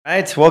All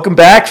right, welcome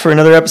back for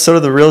another episode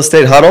of the Real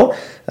Estate Huddle.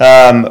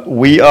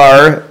 We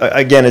are,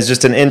 again, as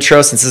just an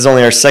intro, since this is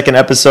only our second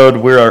episode,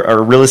 we're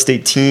our real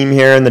estate team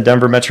here in the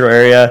Denver metro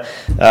area.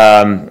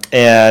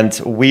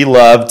 And we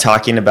love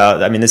talking about,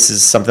 this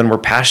is something we're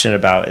passionate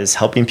about, is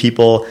helping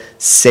people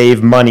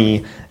save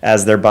money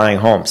as they're buying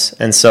homes.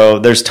 And so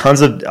there's tons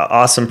of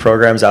awesome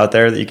programs out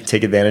there that you can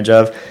take advantage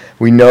of.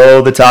 We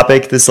know the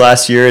topic this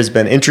last year has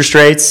been interest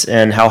rates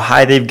and how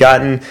high they've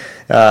gotten.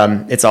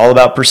 It's all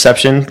about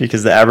perception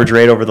because the average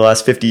rate over the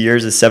last 50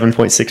 years is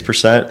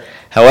 7.6%.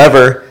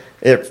 However,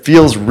 it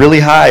feels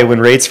really high when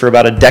rates for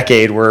about a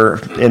decade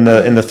were in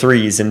the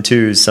threes and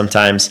twos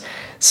sometimes.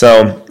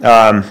 So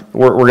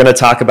we're going to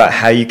talk about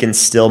how you can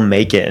still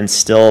make it and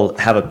still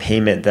have a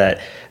payment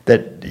that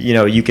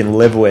you can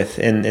live with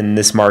in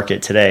this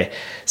market today.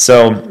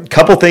 So a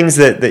couple things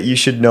that you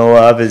should know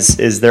of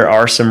is there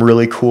are some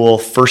really cool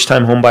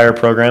first-time homebuyer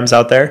programs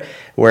out there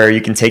where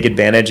you can take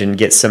advantage and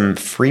get some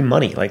free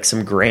money, like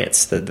some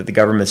grants that the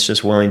government's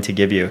just willing to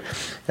give you.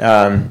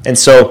 And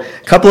so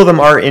a couple of them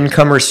are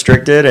income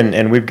restricted,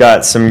 and we've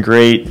got some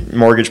great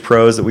mortgage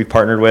pros that we've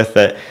partnered with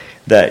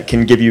that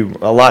can give you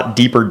a lot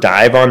deeper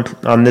dive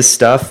on this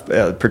stuff,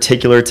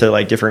 particular to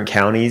like different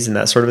counties and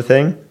that sort of a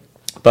thing.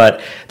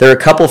 But there are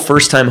a couple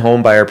first-time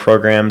home buyer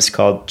programs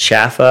called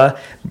CHFA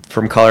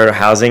from Colorado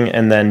Housing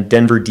and then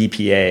Denver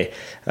DPA,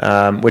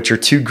 which are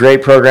two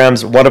great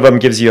programs. One of them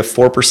gives you a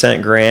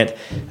 4% grant,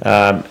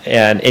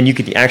 and you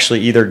could actually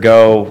either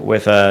go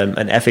with an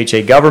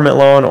FHA government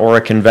loan or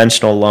a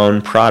conventional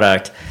loan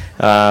product.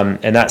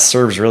 And that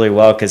serves really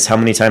well because how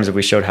many times have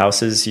we showed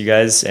houses, you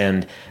guys,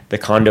 and the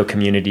condo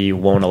community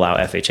won't allow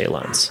FHA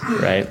loans,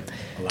 right?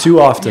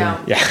 Too often.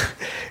 Yeah.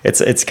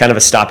 It's kind of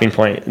a stopping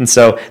point. And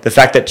so the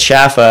fact that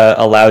CHFA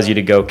allows you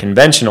to go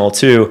conventional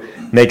too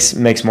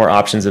makes more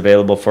options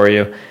available for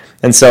you.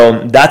 And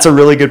so that's a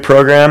really good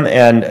program.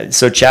 And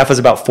so CHFA is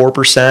about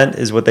 4%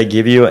 is what they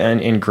give you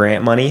in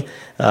grant money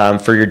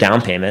for your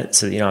down payment,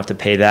 so that you don't have to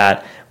pay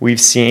that.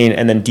 We've seen,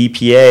 and then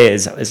DPA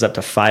is up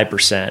to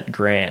 5%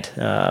 grant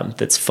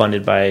that's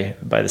funded by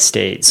the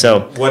state.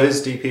 So what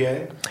is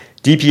DPA?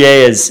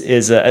 DPA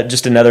is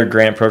just another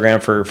grant program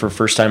for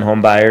first-time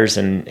home buyers,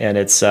 and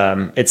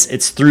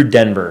it's through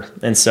Denver,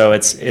 and so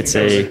it's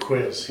a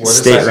quiz.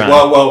 State run.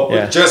 Well,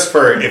 Yeah. just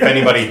for if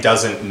anybody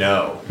doesn't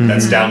know,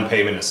 that's down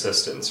payment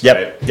assistance,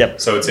 right?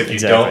 Yep. So it's if you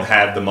Exactly. don't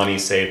have the money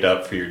saved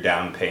up for your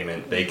down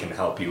payment, they can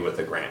help you with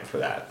a grant for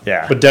that.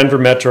 Yeah. But Denver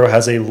Metro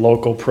has a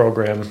local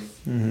program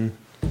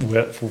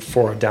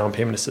for a down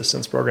payment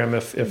assistance program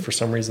if for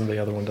some reason the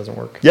other one doesn't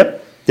work.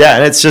 Yep. Yeah,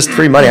 and it's just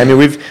free money.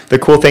 The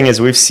cool thing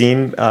is we've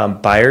seen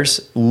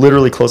buyers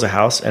literally close a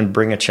house and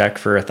bring a check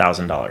for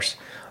 $1,000,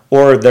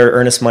 or their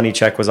earnest money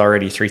check was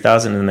already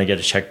 $3,000, and then they get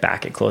a check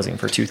back at closing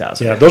for $2,000.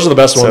 Yeah, those are the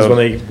best ones when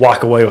they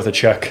walk away with a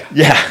check.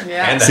 Yeah.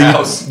 And the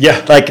house.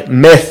 Yeah, like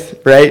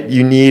myth, right?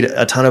 You need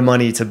a ton of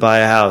money to buy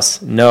a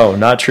house. No,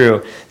 not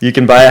true. You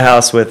can buy a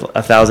house with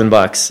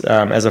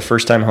 $1,000 as a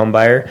first-time home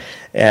buyer.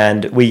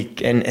 And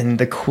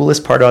the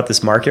coolest part about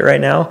this market right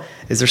now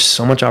is there's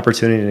so much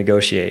opportunity to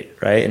negotiate,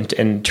 right?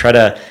 And try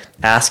to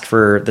ask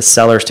for the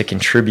sellers to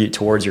contribute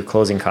towards your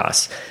closing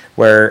costs.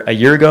 Where a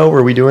year ago,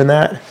 were we doing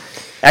that?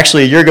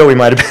 Actually, a year ago we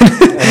might have been.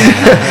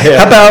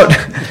 How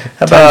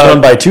Time's about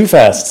gone by too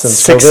fast since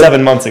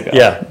 6-7 months ago?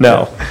 Yeah.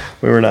 No,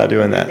 we were not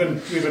doing that.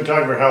 We've been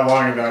talking for how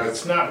long about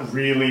it's not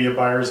really a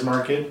buyer's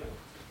market.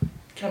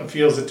 It kind of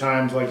feels at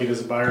times like it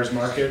is a buyer's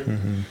market.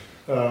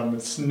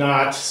 It's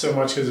not so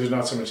much because there's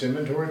not so much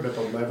inventory, but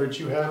the leverage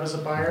you have as a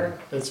buyer,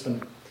 it's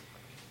been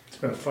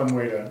a fun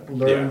way to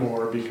learn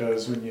more,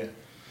 because when you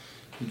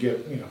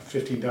get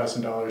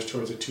 $15,000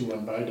 towards a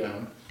 2-1 buy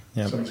down,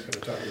 someone's going to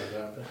talk about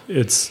that. But.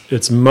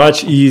 It's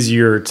much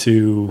easier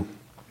to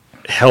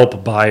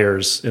help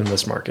buyers in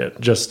this market,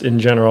 just in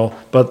general.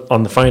 But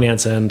on the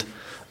finance end,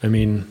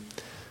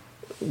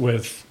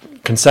 with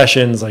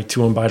concessions like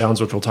 2-1 buy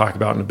downs, which we'll talk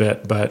about in a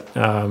bit, but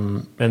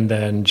and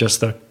then just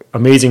the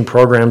amazing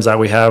programs that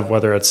we have,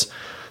 whether it's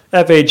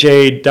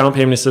FHA, down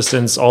payment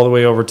assistance, all the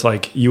way over to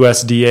like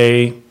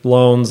USDA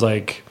loans.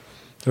 Like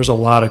there's a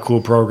lot of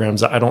cool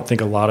programs that I don't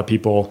think a lot of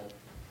people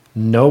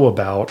know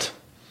about.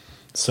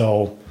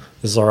 So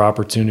this is our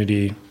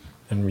opportunity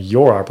and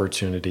your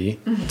opportunity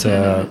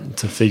to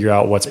figure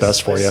out what's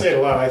best for you. I say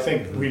a lot. I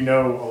think we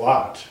know a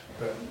lot,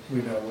 but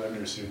we know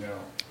lenders who know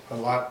a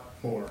lot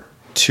more.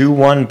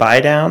 2-1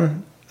 buy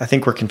down. I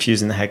think we're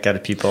confusing the heck out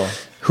of people.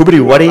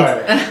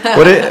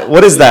 Hoobity-wuddy?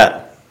 What is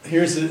that?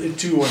 Here's a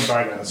 2-1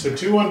 buy down. So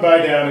 2-1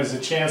 buy down is a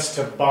chance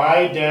to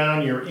buy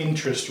down your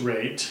interest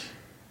rate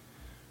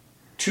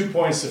 2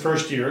 points the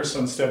first year. So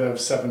instead of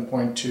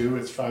 7.2,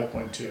 it's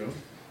 5.2,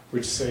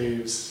 which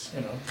saves,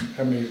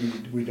 how many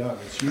have we done?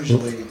 It's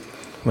usually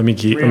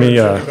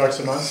 $350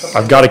 a month.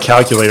 I've got a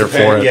calculator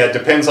for it. Yeah, it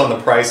depends on the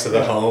price of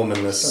the home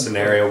and the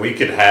scenario. We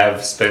could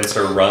have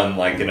Spencer run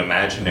like an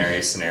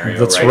imaginary scenario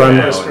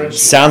now.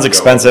 Sounds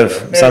expensive.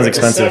 Sounds The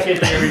expensive.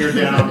 second year you're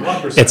down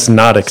 1%. It's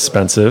not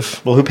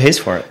expensive. Well, who pays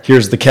for it?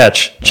 Here's the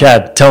catch.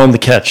 Chad, tell him the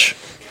catch.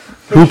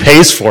 Who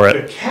pays for To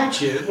it?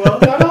 catch it, well,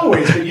 not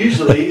always, but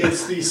usually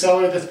it's the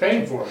seller that's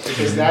paying for it,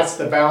 because that's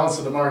the balance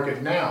of the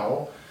market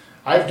now.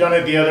 I've done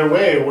it the other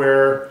way,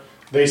 where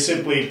they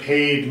simply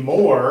paid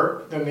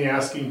more than the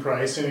asking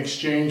price in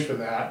exchange for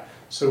that.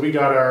 So we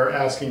got our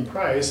asking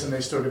price, and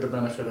they still get the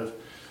benefit of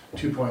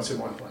 2 points and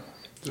 1 point.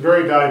 It's a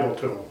very valuable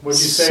tool. Would you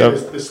say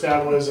the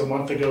stat was a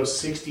month ago,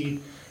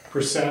 60%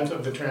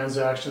 of the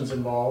transactions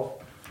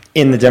involved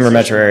in the Denver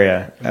metro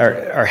area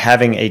are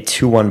having a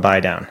 2-1 buy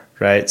down,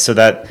 right? So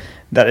that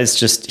is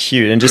just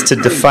huge. And just to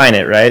define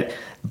it, right?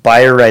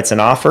 Buyer writes an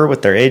offer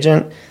with their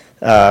agent,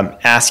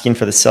 asking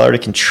for the seller to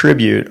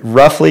contribute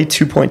roughly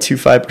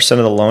 2.25% of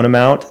the loan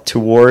amount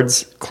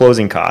towards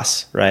closing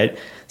costs, right?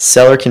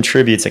 Seller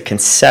contributes a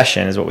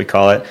concession, is what we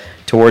call it,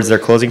 towards their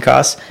closing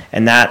costs,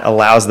 and that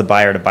allows the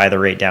buyer to buy the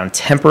rate down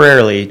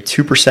temporarily,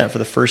 2% for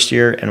the first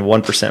year and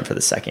 1% for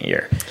the second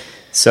year.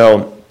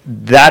 So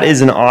that is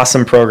an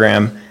awesome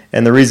program,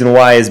 and the reason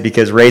why is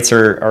because rates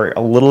are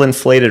a little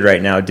inflated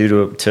right now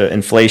due to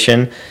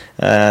inflation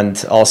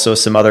and also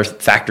some other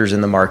factors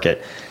in the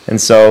market. And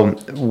so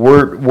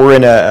we're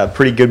in a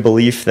pretty good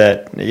belief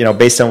that,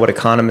 based on what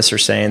economists are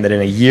saying, that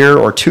in a year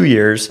or 2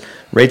 years,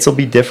 rates will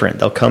be different.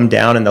 They'll come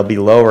down and they'll be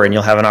lower, and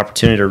you'll have an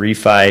opportunity to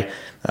refi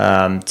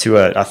to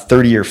a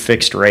 30-year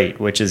fixed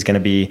rate, which is going to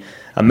be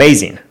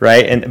amazing,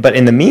 right? But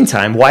in the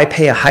meantime, why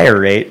pay a higher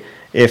rate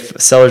if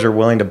sellers are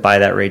willing to buy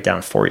that rate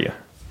down for you?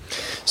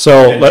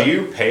 So, do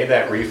you pay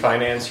that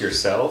refinance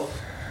yourself?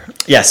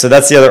 Yeah, so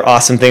that's the other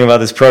awesome thing about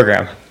this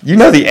program. You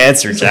know the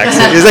answer,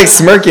 Jackson. He was like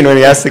smirking when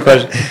he asked the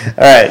question.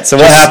 All right, so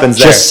what happens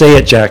there? Just say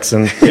it,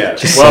 Jackson. Yeah,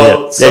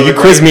 you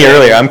quizzed me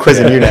earlier. I'm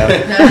quizzing you now.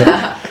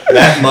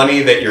 That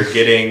money that you're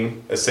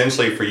getting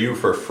essentially for you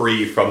for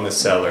free from the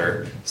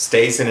seller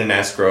stays in an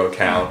escrow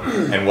account,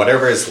 and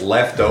whatever is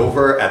left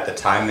over at the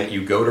time that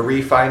you go to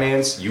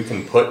refinance, you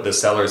can put the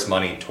seller's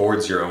money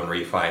towards your own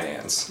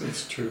refinance.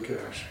 It's true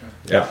cash.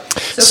 Yeah.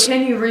 So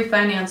can you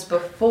refinance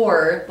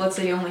before, let's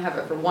say you only have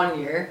it for 1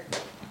 year,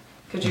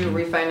 could you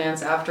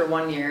refinance after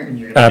 1 year?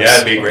 Yeah,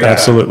 it'd be great.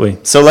 Absolutely.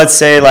 So let's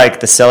say like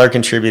the seller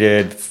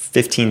contributed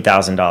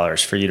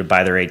 $15,000 for you to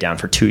buy the rate down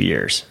for 2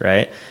 years,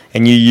 right?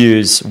 And you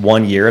use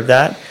 1 year of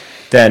that,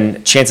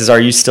 then chances are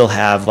you still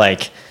have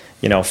like,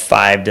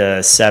 $5,000 to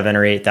 $7,000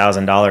 or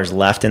 $8,000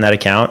 left in that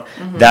account.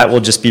 Mm-hmm. That will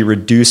just be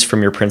reduced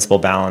from your principal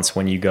balance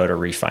when you go to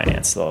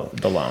refinance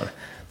the loan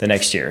the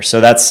next year. So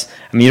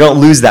you don't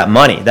lose that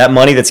money. That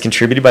money that's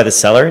contributed by the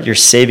seller, you're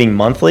saving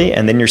monthly,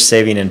 and then you're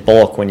saving in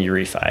bulk when you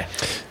refi.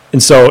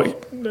 And so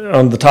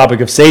on the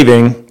topic of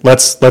saving,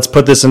 let's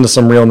put this into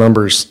some real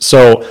numbers.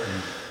 So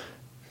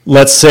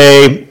let's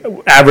say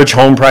average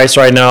home price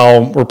right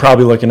now, we're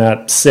probably looking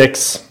at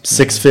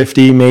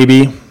 $650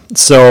 maybe.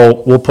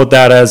 So we'll put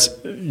that as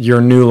your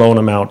new loan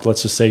amount.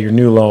 Let's just say your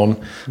new loan.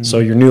 Mm-hmm. So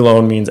your new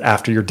loan means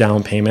after your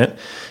down payment.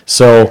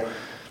 So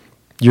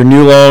your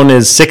new loan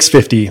is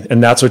 $650,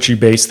 and that's what you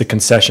base the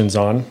concessions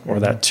on, or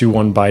that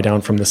 2-1 buy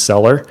down from the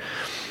seller.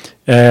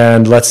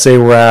 And let's say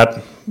we're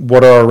at,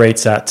 what are our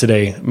rates at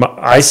today?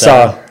 I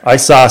saw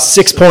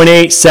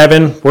 6.8,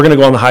 7. We're going to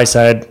go on the high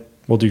side.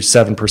 We'll do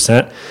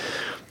 7%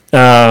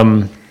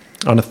 on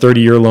a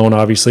 30-year loan,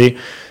 obviously.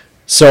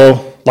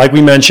 So like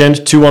we mentioned,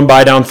 2-1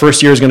 buy down.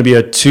 First year is going to be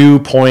a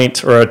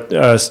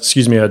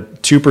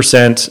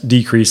 2%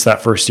 decrease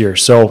that first year.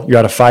 So you're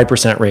at a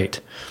 5%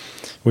 rate,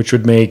 which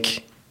would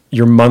make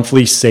your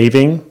monthly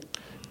saving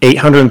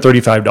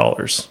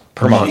 $835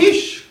 per month.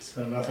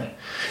 So nothing.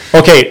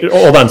 Okay,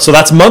 hold on. So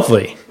that's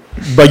monthly.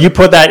 But you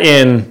put that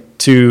in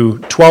to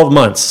 12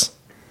 months,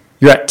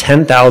 you're at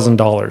 $10,000,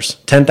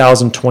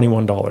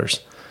 $10,021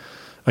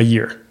 a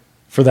year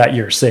for that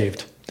year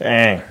saved.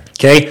 Dang.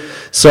 Okay,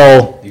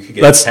 so you could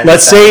get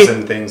let's say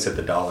things at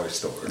the dollar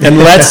store, and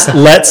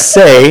let's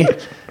say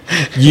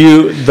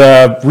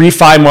the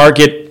refi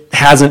market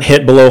hasn't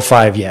hit below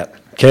 5 yet.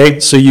 Okay,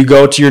 so you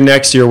go to your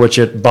next year, which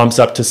it bumps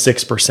up to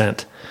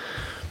 6%.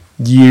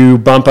 You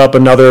bump up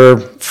another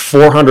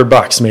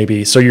 $400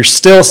 maybe, so you're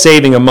still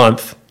saving a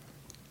month.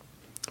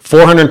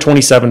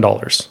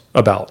 $427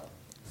 about,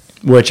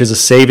 which is a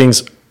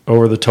savings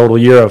over the total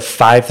year of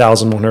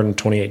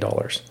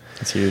 $5,128.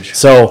 That's huge.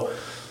 So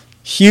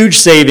huge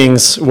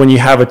savings when you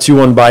have a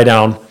 2-1 buy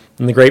down.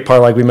 And the great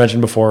part, like we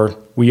mentioned before,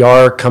 we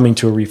are coming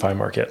to a refi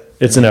market.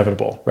 It's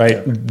inevitable, right?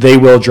 Yeah. They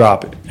will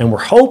drop, and we're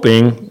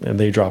hoping and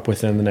they drop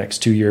within the next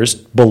 2 years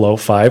below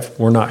 5.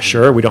 We're not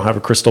sure. We don't have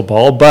a crystal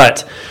ball,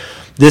 but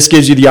this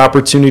gives you the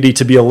opportunity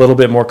to be a little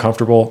bit more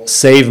comfortable,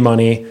 save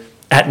money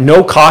at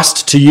no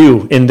cost to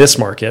you in this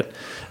market.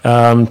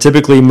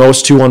 Typically,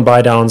 most 2-1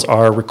 buy downs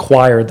are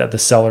required that the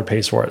seller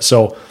pays for it.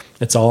 So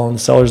it's all on the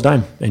seller's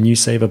dime, and you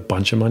save a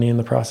bunch of money in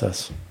the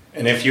process.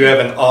 And if you have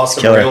an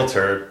awesome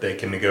realtor, they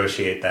can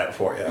negotiate that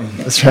for you.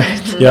 That's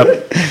right.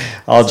 Yep.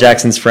 All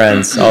Jackson's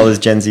friends, all his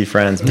Gen Z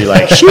friends be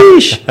like,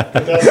 sheesh.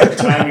 But that's the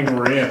timing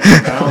we're in.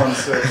 The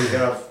balance that we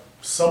have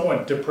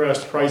somewhat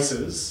depressed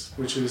prices,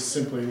 which is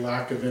simply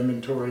lack of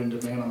inventory and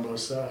demand on both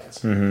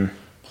sides. Mm-hmm.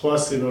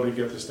 Plus the ability to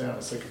get this down.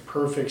 It's like a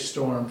perfect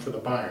storm for the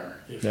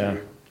buyer.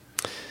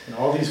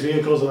 All these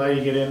vehicles allow you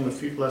to get in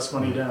with less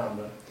money down,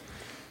 but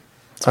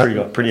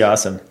It's pretty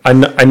awesome. I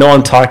know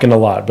I'm talking a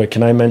lot, but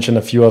can I mention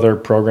a few other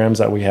programs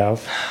that we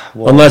have?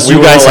 Well, Unless we you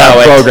will guys allow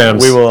have it.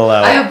 programs. We will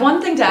allow I it. have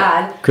one thing to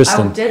add.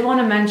 Kristen. I did want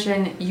to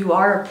mention you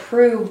are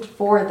approved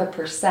for the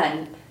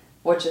percent,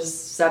 which is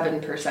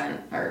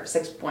 7% or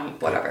 6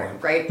 point whatever,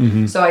 right?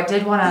 So I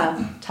did want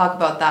to talk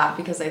about that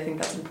because I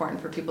think that's important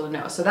for people to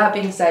know. So that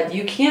being said,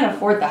 you can't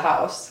afford the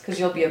house because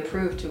you'll be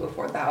approved to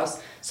afford the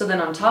house. So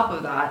then on top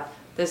of that,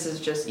 this is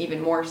just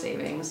even more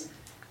savings.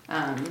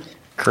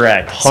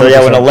 Correct. So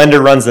 100%. when a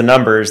lender runs the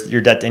numbers,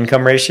 your debt to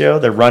income ratio,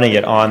 they're running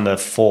it on the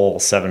full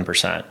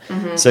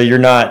 7%. So you're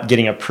not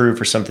getting approved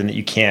for something that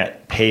you can't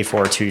pay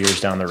for 2 years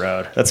down the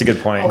road. That's a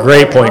good point.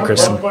 Great point,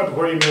 Kristen. One point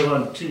before you move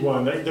on to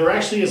 2-1. There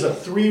actually is a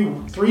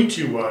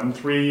 3-2-1,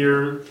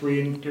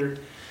 3-year.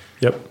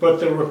 Yep. But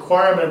the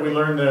requirement, we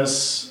learned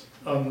this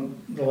on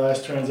the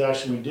last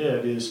transaction we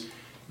did, is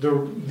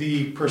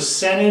the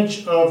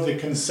percentage of the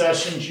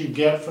concessions you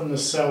get from the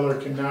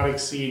seller cannot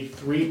exceed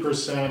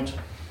 3%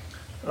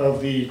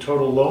 of the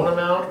total loan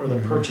amount or the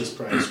purchase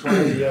price, one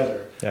or the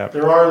other. Yep.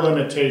 There are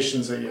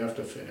limitations that you have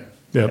to fit in.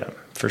 Yep. Yeah,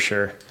 for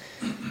sure.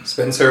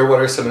 Spencer,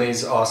 what are some of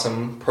these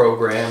awesome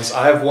programs?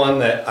 I have one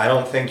that I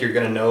don't think you're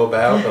going to know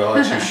about, but I'll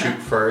let you shoot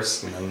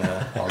first, and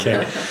then I'll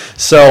Okay.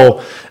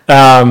 So,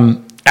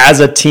 as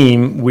a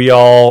team, we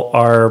all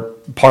are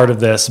part of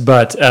this,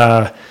 but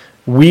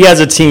we as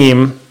a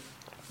team,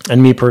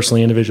 and me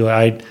personally, individually,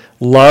 I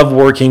love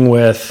working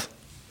with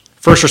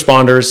first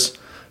responders,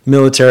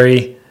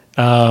 military,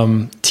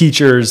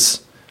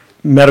 teachers,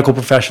 medical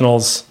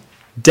professionals,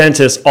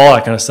 dentists, all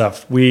that kind of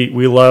stuff. We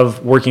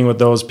love working with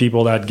those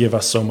people that give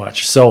us so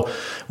much. So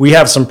we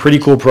have some pretty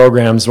cool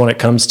programs when it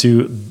comes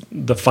to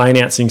the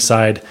financing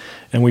side,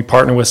 and we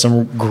partner with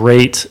some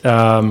great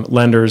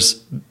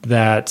lenders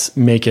that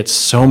make it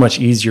so much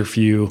easier for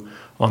you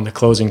on the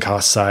closing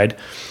cost side.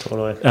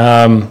 Totally.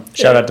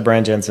 Shout out to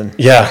Brian Jensen.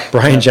 Yeah,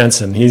 Brian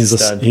Jensen. He is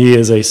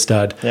a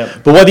stud.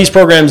 Yep. But what these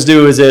programs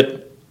do is it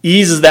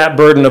eases that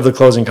burden of the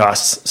closing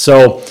costs.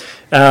 So,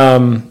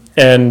 and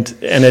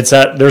it's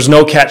that there's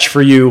no catch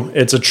for you.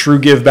 It's a true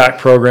give back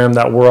program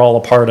that we're all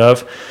a part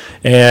of.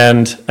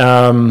 And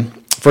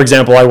for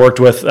example, I worked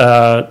with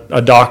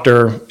a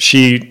doctor.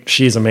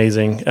 She's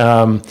amazing.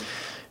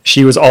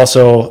 She was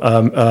also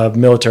a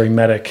military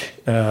medic.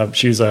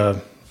 She's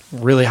a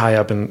really high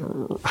up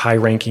and high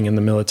ranking in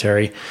the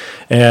military,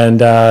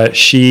 and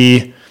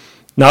she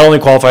not only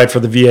qualified for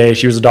the VA,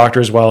 she was a doctor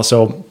as well.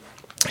 So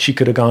she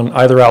could have gone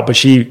either route, but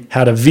she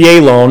had a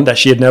VA loan that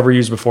she had never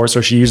used before.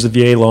 So she used the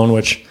VA loan,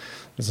 which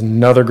is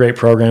another great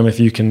program if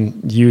you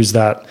can use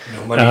that.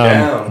 No money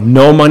down.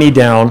 No money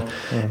down.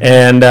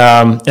 And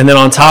then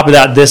on top of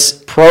that,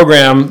 this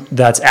program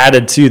that's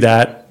added to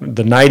that,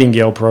 the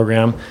Nightingale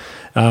program,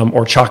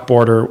 or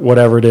Chalkboard or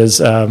whatever it is,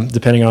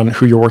 depending on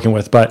who you're working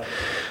with. But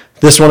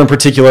this one in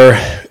particular,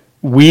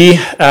 we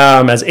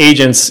as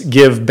agents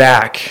give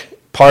back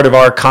part of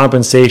our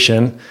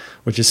compensation,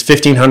 which is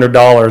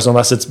 $1,500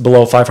 unless it's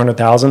below $500,000,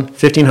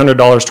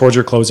 $1,500 towards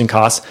your closing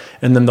costs,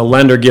 and then the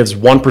lender gives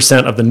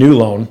 1% of the new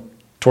loan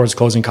towards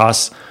closing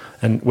costs,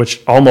 and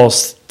which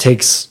almost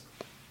takes,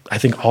 I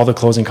think, all the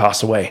closing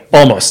costs away,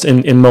 almost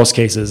in most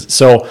cases.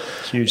 So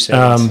Huge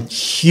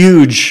savings.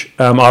 huge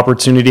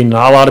opportunity.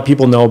 Not a lot of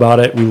people know about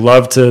it. We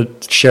love to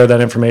share that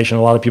information.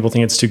 A lot of people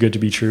think it's too good to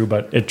be true,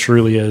 but it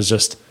truly is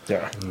just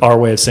our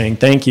way of saying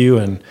thank you.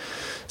 And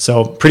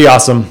so pretty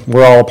awesome.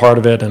 We're all a part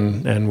of it,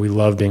 and we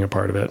love being a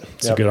part of it.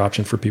 It's a good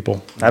option for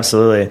people.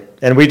 Absolutely.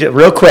 And we did,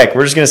 real quick,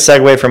 we're just going to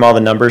segue from all the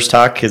numbers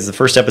talk, because the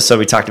first episode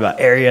we talked about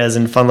areas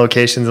and fun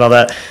locations and all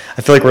that.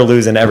 I feel like we're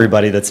losing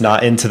everybody that's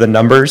not into the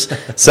numbers.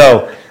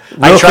 So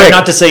I try quick,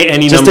 not to say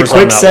any just numbers a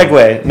quick on that one.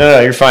 segue. No,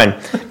 you're fine.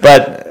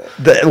 But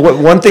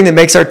one thing that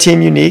makes our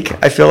team unique,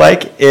 I feel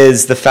like,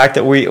 is the fact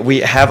that we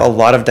have a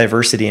lot of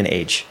diversity in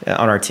age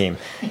on our team,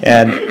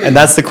 and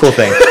that's the cool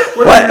thing.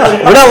 We're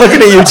not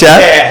looking at you,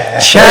 Chad. Yeah.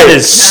 Chad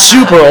is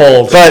super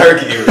old. But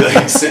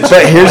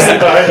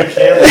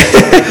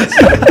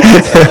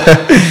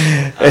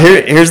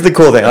here's the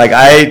cool thing. Like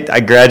I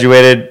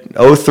graduated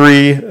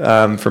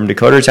 03 from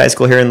Dakota Ridge High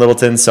School here in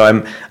Littleton,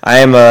 so I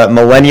am a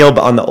millennial,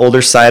 but on the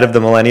older side of the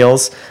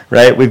millennials,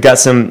 right? We've got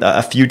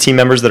a few team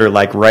members that are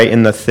like right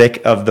in the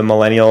thick of the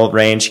millennial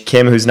range.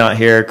 Kim, who's not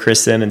here,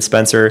 Kristen and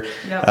Spencer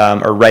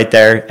are right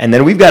there, and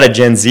then we've got a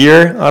Gen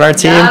Zer on our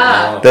team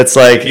that's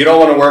like. If you don't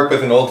want to work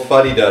with an old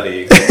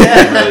fuddy-duddy,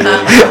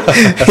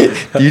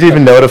 Do you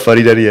even know what a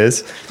fuddy-duddy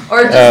is?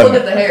 Or just look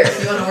at the hair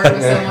if you want to work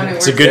with someone who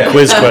It's works a good with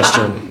quiz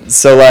question.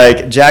 So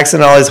like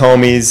Jackson and all his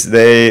homies,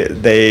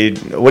 they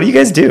what do you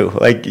guys do?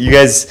 Like you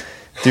guys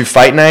do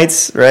fight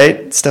nights,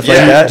 right? Stuff like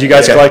that? Do you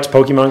guys collect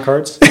Pokemon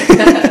cards?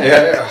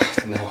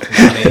 No,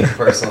 not me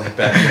personally.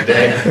 Back in the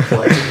day, I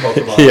collected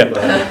Pokemon.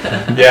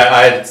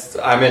 But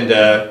I'm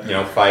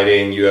into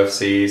fighting,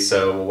 UFC.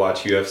 So we'll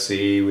watch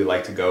UFC. We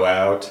like to go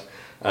out.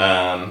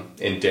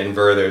 In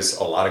Denver, there's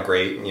a lot of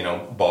great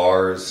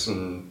bars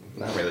and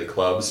not really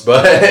clubs,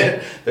 but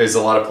there's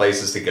a lot of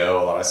places to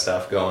go, a lot of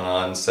stuff going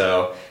on.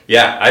 So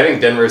I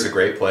think Denver is a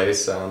great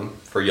place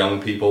for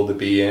young people to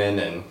be in,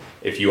 and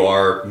if you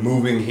are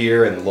moving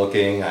here and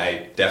looking,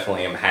 I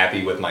definitely am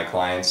happy with my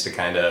clients to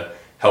kind of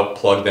help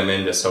plug them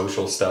into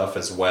social stuff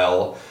as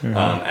well,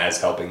 as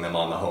helping them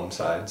on the home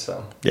side.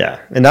 So yeah,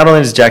 and not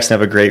only does Jackson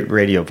have a great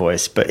radio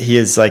voice, but he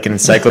is like an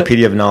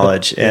encyclopedia of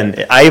knowledge.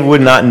 And I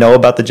would not know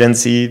about the Gen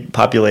Z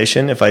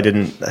population if I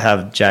didn't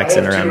have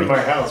Jackson I have around two me. in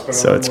my house, but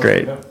So it's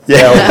great.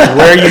 Yeah,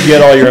 where you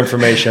get all your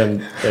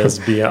information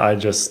is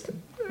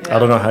I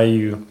don't know how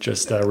you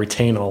just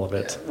retain all of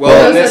it. Well,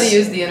 well, knows how to this,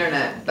 use the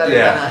internet better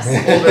Yeah. than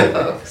us older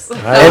folks.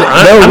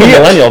 I'm a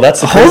millennial.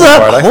 That's the Hold crazy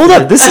part. hold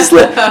up. This is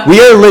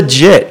we are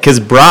legit because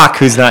Brock,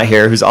 who's not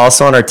here, who's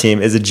also on our team,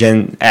 is a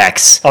Gen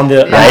X. On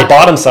the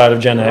bottom side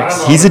of Gen I'm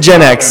X. on He's the a Gen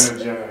top X.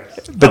 end of Gen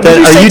X. But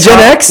then, are you Gen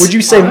X? Would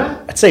you say?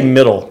 I'd say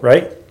middle,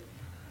 right?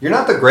 you're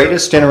not the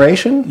greatest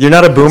generation. You're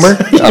not a boomer?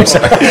 I'm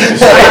sorry.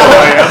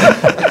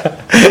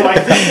 Well, I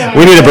think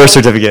We need a birth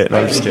certificate. No,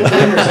 I'm just the kidding.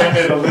 boomers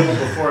ended a little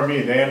before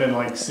me. They ended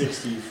like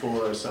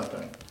 64 or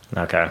something.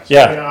 Okay.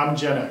 Yeah, I'm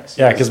Gen X.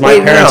 yeah. Because my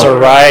Wait, parents no. are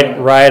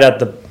right at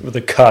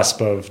the cusp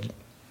of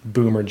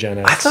Boomer Gen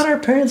X. I thought our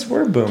parents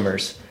were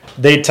boomers.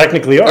 They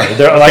technically are.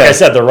 They're like I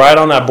said, they're right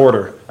on that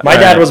border. My All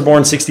dad right. was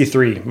born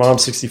 63.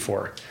 Mom's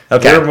 64.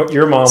 Okay.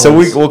 Your mom. So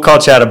was, we'll call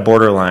Chad a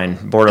borderline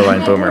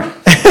boomer.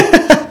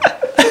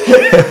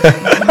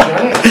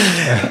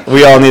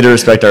 We all need to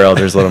respect our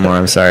elders a little more.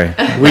 I'm sorry.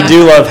 we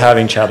do love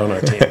having Chad on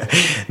our team.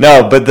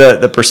 No, but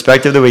the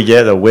perspective that we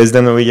get, the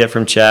wisdom that we get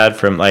from Chad,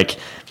 from like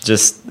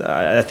just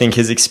I think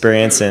his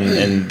experience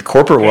in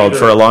corporate world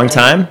for a long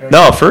time.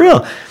 No, for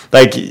real.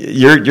 Like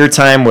your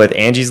time with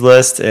Angie's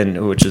List,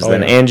 and which is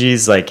then yeah.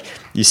 Angie's, like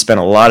you spent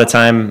a lot of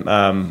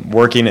time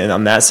working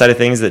on that side of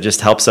things that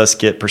just helps us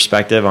get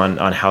perspective on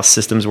how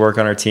systems work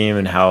on our team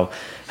and how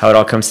it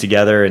all comes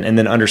together, and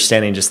then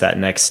understanding just that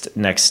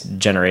next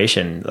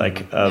generation,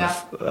 like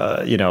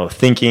of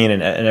thinking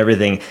and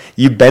everything.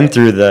 You've been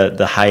through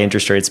the high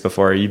interest rates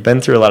before. You've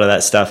been through a lot of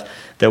that stuff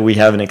that we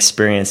haven't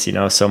experienced,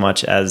 so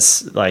much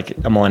as like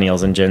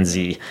millennials and Gen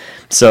Z.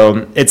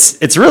 So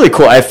it's really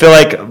cool. I feel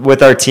like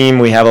with our team,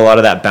 we have a lot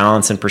of that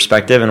balance and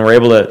perspective, and we're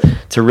able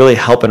to really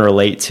help and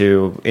relate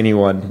to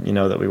anyone,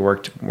 that we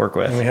work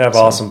with. And we have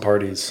awesome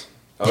parties.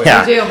 Oh,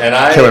 Yeah. We do. And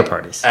I Killer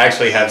parties.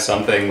 actually have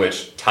something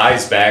which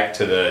ties back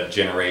to the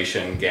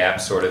generation gap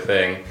sort of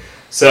thing.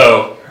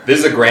 So this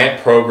is a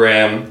grant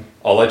program.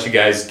 I'll let you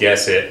guys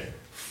guess it.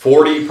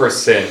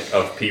 40%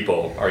 of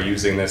people are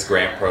using this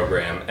grant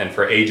program, and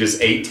for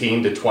ages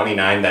 18 to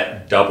 29,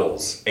 that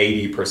doubles.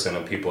 80%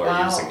 of people are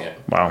Wow. using it.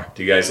 Wow.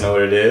 Do you guys know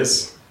what it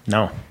is?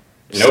 No.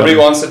 Nobody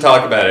wants to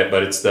talk about it,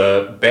 but it's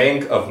the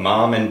Bank of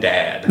Mom and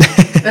Dad.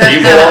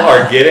 People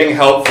are getting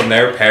help from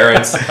their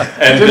parents,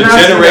 and the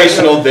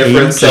generational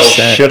difference. So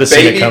 80%. Should have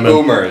seen it baby coming.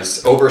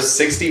 boomers, over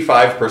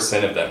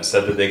 65% of them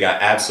said that they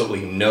got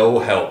absolutely no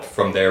help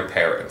from their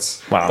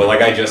parents. Wow. But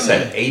like I just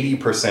said,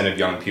 80% of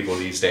young people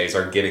these days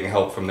are getting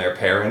help from their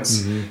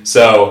parents. Mm-hmm.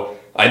 So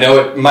I know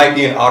it might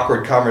be an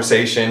awkward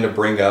conversation to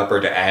bring up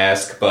or to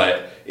ask,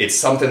 but it's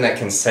something that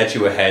can set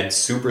you ahead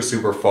super,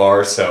 super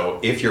far. So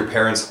if your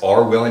parents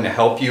are willing to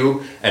help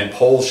you, and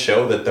polls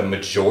show that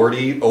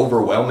the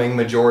overwhelming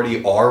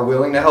majority are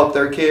willing to help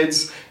their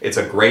kids, it's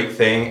a great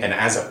thing. And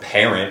as a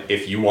parent,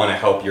 if you want to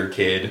help your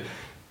kid,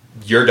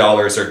 your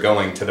dollars are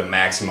going to the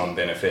maximum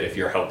benefit if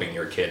you're helping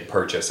your kid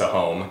purchase a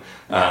home,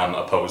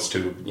 opposed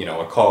to,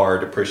 a car,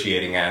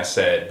 depreciating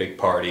asset, big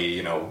party,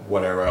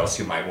 whatever else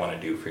you might want to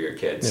do for your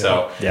kid.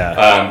 So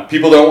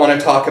people don't want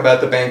to talk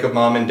about the Bank of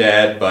Mom and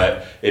Dad,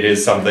 but it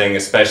is something,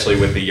 especially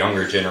with the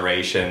younger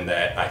generation,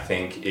 that I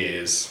think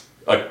is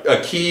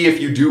a key if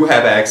you do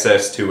have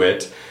access to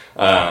it,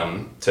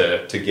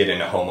 to get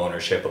into home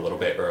ownership a little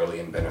bit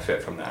early and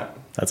benefit from that.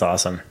 That's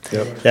awesome.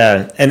 Yep.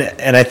 Yeah,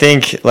 and I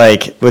think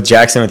like with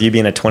Jackson, with you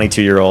being a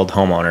 22-year-old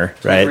homeowner,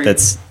 right? 23.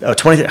 That's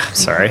 20. I'm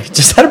sorry,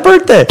 just had a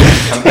birthday.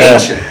 I'm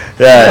ancient.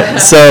 Yeah.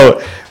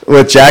 So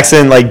with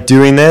Jackson like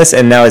doing this,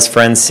 and now his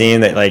friends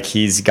seeing that like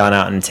he's gone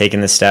out and taken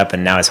this step,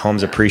 and now his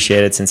home's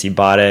appreciated since he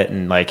bought it,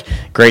 and like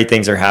great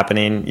things are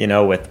happening,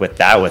 with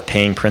that, with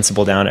paying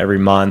principal down every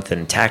month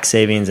and tax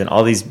savings and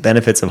all these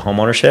benefits of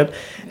homeownership.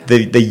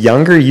 The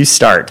younger you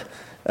start,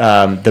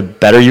 the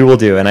better you will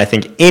do. And I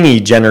think any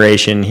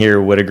generation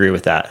here would agree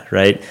with that,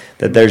 right?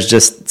 That there's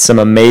just some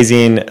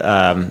amazing,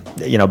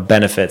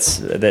 benefits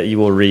that you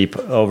will reap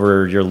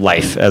over your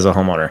life as a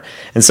homeowner.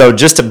 And so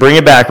just to bring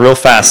it back real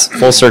fast,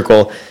 full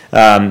circle,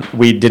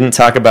 we didn't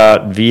talk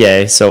about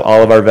VA. So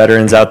all of our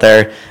veterans out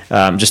there,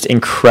 just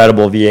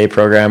incredible VA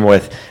program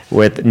with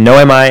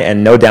no MI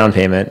and no down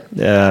payment.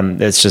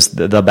 It's just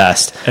the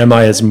best.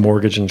 MI is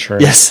mortgage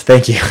insurance. Yes,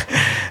 thank you.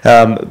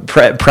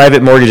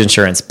 Private mortgage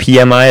insurance,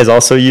 PMI, is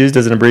also used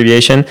as an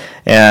abbreviation,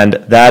 and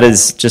that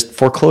is just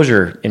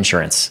foreclosure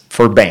insurance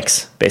for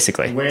banks,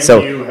 basically. When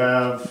So you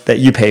have that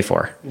you pay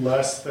for.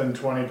 less than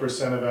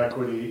 20% of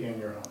equity in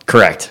your home.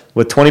 Correct.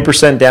 With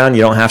 20% down,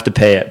 you don't have to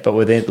pay it. But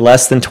with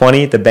less than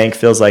 20, the bank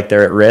feels like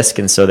they're at risk,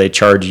 and so they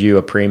charge you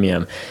a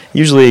premium.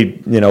 Usually,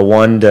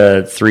 $100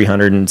 to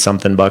 $300 and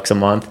something bucks a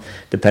month,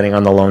 depending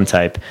on the loan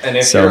type. And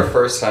if you're a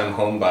first-time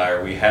home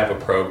buyer, we have a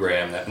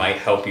program that might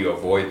help you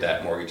avoid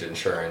that mortgage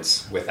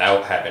insurance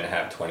without having to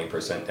have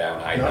 20%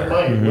 down either. Not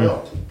might,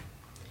 will.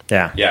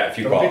 Yeah. Yeah, if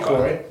you Don't be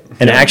qualify. coy.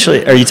 And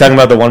actually, are you talking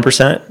about the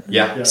 1%?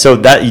 Yeah. So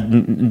that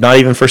not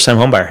even first-time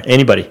home buyer,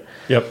 anybody.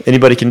 Yep.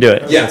 Anybody can do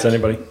it. Yeah. That's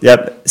anybody.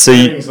 Yep. So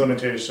Things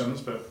limitations,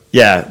 but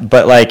yeah,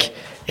 but like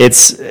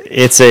it's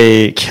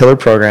a killer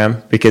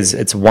program because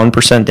it's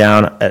 1%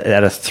 down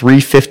at a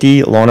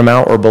 350 loan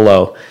amount or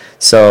below.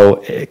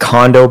 So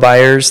condo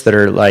buyers that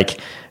are like,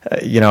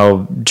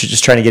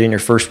 just trying to get in your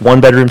first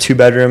 1-bedroom,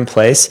 2-bedroom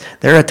place,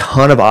 there are a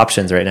ton of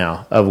options right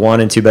now of 1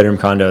 and 2-bedroom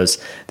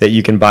condos that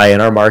you can buy in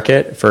our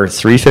market for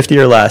 $350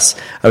 or less.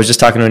 I was just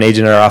talking to an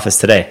agent in our office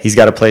today. He's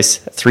got a place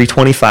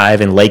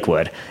 $325 in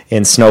Lakewood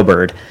in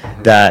Snowbird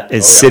that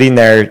is sitting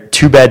there,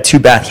 2-bed,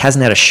 2-bath. He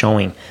hasn't had a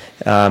showing,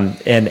 and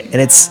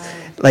it's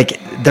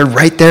like they're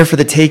right there for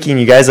the taking.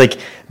 You guys, like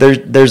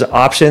there's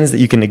options that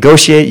you can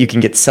negotiate. You can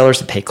get sellers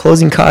to pay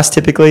closing costs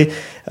typically.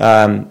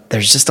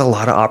 There's just a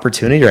lot of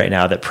opportunity right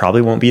now that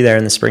probably won't be there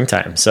in the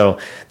springtime. So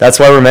that's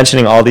why we're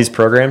mentioning all these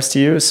programs to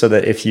you, so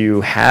that if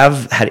you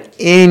have had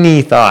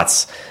any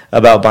thoughts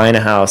about buying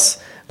a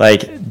house,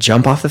 like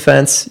jump off the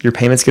fence. Your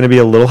payment's going to be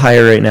a little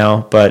higher right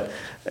now, but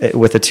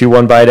with a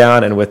 2-1 buy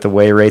down and with the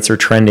way rates are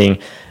trending,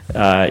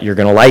 you're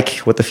going to like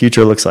what the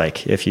future looks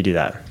like if you do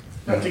that.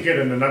 not to get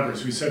into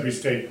numbers, we said we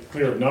stayed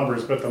clear of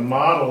numbers, but the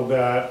model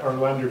that our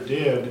lender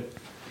did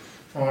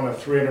on a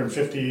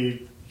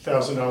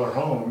 $350,000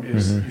 home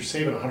is you're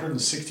saving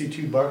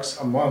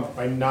 $162 a month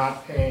by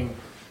not paying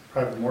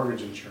private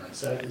mortgage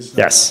insurance. That is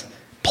not Yes.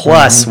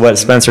 Plus what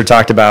Spencer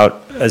talked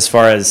about as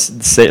far as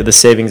the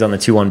savings on the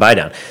 2-1 buy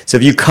down. So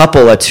if you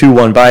couple a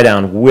 2-1 buy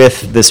down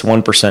with this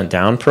 1%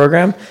 down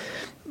program,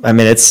 I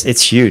mean, it's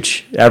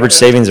huge. Average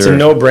savings It's are a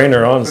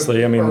no-brainer,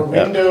 honestly. I Our mean,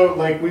 window,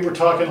 like we were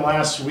talking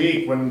last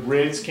week, when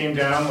rates came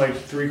down like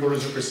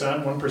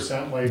 0.75%,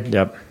 1%, like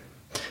Yep.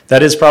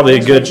 that is probably a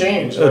things could good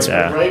change. Like,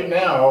 Yeah. right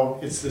now,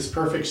 it's this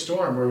perfect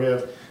storm where we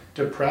have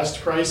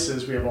depressed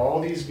prices. We have all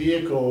these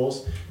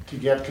vehicles to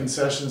get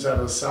concessions out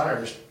of the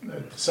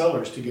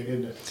sellers to get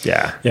into.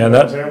 Yeah. Yeah, And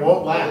that it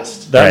won't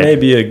last. that Right. may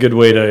be a good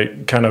way to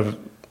kind of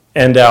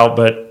end out,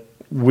 but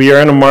we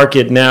are in a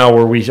market now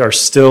where we are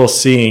still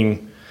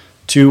seeing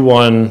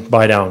 2-1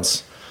 buy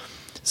downs.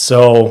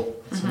 So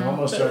It's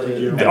almost every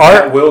year. And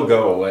that will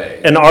go away.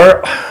 and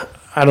I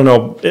don't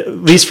know, at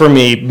least for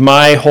me,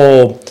 my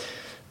whole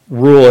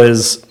rule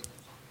is,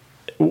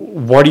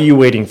 what are you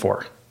waiting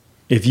for?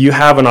 If you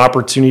have an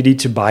opportunity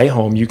to buy a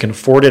home, you can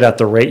afford it at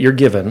the rate you're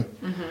given.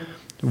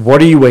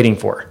 What are you waiting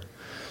for?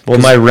 Well,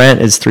 my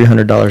rent is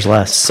 $300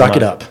 less. Suck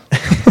it up.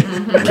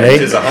 Rent Okay?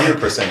 is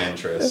 100%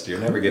 interest. You're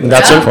never getting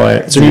That's that. it.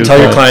 point. So you tell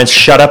your clients,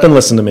 shut up and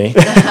listen to me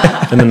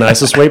in the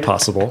nicest way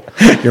possible.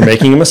 You're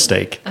making a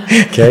mistake.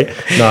 Okay?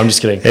 No, I'm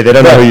just kidding. Hey, they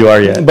don't know who you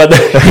are yet. But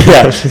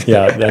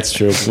yeah, that's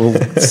true. We'll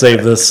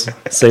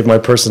save my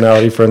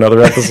personality for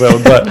another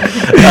episode.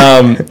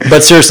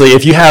 But seriously,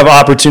 if you have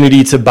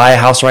opportunity to buy a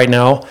house right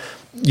now,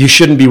 you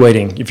shouldn't be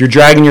waiting. If you're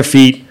dragging your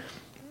feet,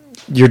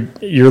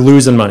 you're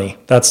losing money.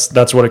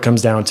 That's what it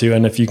comes down to.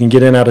 And if you can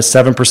get in at a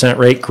 7%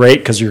 rate, great,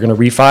 because you're going to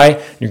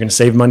refi, you're going to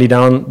save money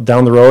down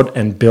the road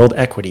and build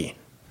equity.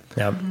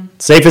 Yep.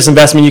 Safest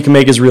investment you can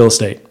make is real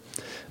estate.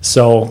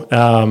 So,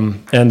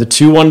 and the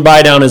 2-1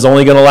 buy down is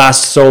only going to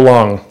last so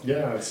long.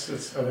 Yeah, I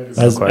think it's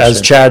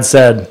As Chad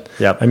said,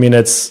 Yep. I mean,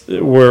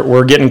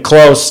 we're getting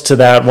close to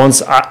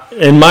that.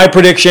 In my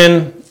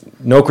prediction,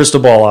 no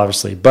crystal ball,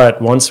 obviously,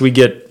 but once we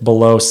get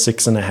below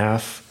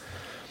 6.5,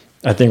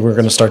 I think we're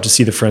going to start to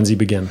see the frenzy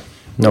begin.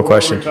 No What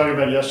question. we were talking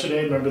about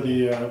yesterday, remember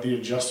the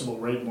adjustable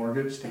rate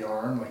mortgage, the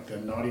ARM, like the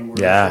naughty word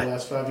Yeah. for the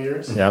last 5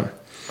 years? Yep.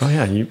 Oh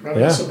yeah,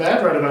 Probably not so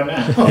bad right about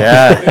now.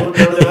 Yeah. You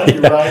go down,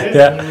 you ride it,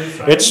 and then you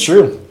refi It's it.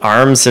 true.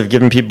 ARMs have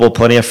given people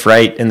plenty of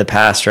fright in the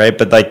past, right?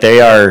 But like they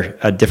are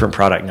a different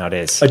product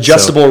nowadays.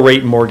 Adjustable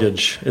rate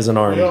mortgage is an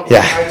arm. You know,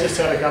 Yeah. I just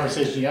had a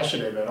conversation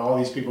yesterday about all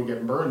these people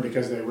getting burned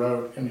because they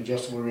wrote an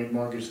adjustable rate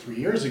mortgage 3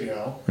 years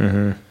ago.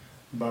 Mm-hmm.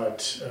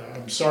 But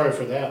I'm sorry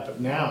for that.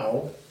 But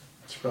now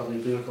it's probably a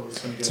vehicle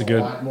that's going to a get good-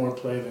 a lot more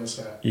play than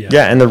that.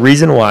 Yeah, and the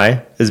reason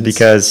why is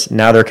because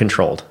now they're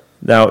controlled.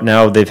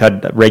 Now they've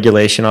had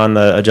regulation on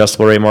the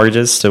adjustable rate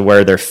mortgages to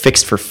where they're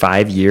fixed for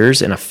 5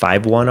 years in a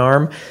 5-1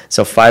 arm.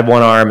 So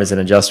 5-1 arm is an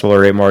adjustable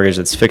rate mortgage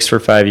that's fixed for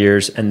 5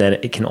 years, and then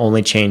it can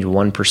only change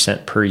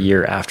 1% per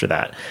year after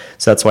that.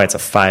 So that's why it's a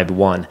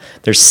 5-1.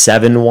 There's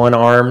 7-1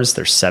 arms,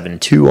 there's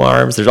 7-2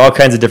 arms, there's all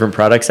kinds of different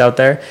products out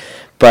there.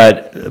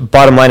 But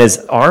bottom line is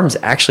arms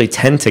actually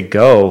tend to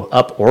go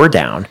up or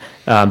down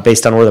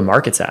based on where the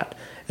market's at.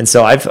 And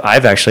so I've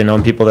actually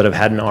known people that have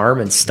had an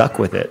arm and stuck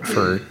with it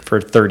for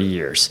 30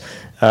 years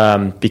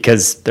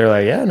because they're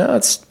like, yeah, no,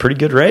 it's a pretty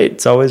good rate.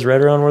 It's always right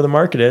around where the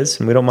market is,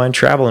 and we don't mind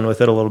traveling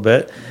with it a little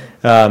bit.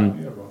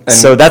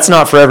 So that's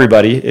not for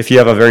everybody if you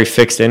have a very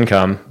fixed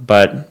income,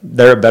 but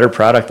they're a better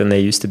product than they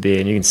used to be,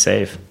 and you can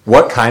save.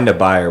 What kind of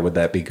buyer would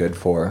that be good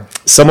for?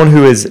 Someone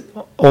who is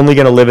only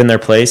going to live in their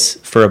place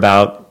for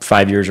about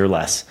 5 years or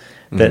less.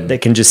 That they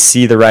can just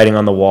see the writing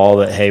on the wall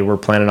that, hey, we're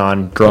planning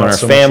on growing our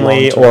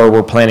family, or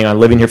we're planning on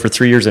living here for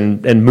 3 years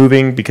and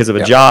moving because of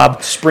a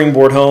job.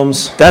 Springboard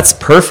homes. That's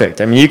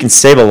perfect. I mean, you can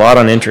save a lot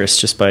on interest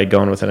just by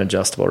going with an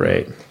adjustable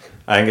rate.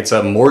 I think it's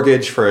a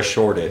mortgage for a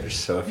shortage.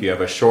 So if you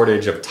have a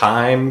shortage of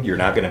time, you're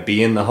not going to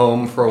be in the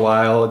home for a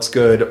while, it's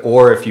good.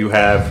 Or if you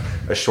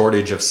have a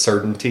shortage of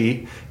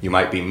certainty, you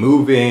might be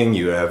moving,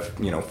 you have,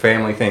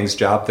 family things,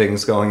 job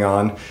things going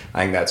on.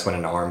 I think that's when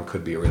an ARM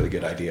could be a really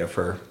good idea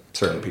for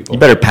certain people. You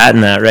better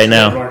patent that right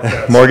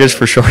now. Mortgage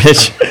for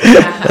shortage.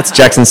 That's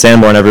Jackson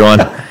Sanborn, everyone.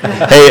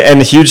 Hey, and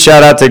a huge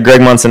shout out to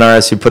Greg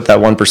Monsonaris, who put that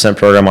 1%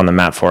 program on the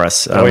map for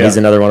us. He's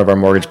another one of our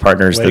mortgage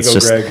partners. Way that's to go,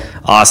 just Greg.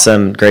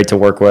 Awesome, great to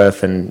work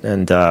with,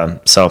 and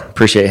so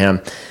appreciate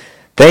him.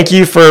 Thank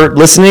you for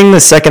listening. The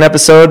second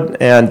episode,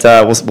 and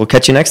we'll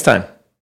catch you next time.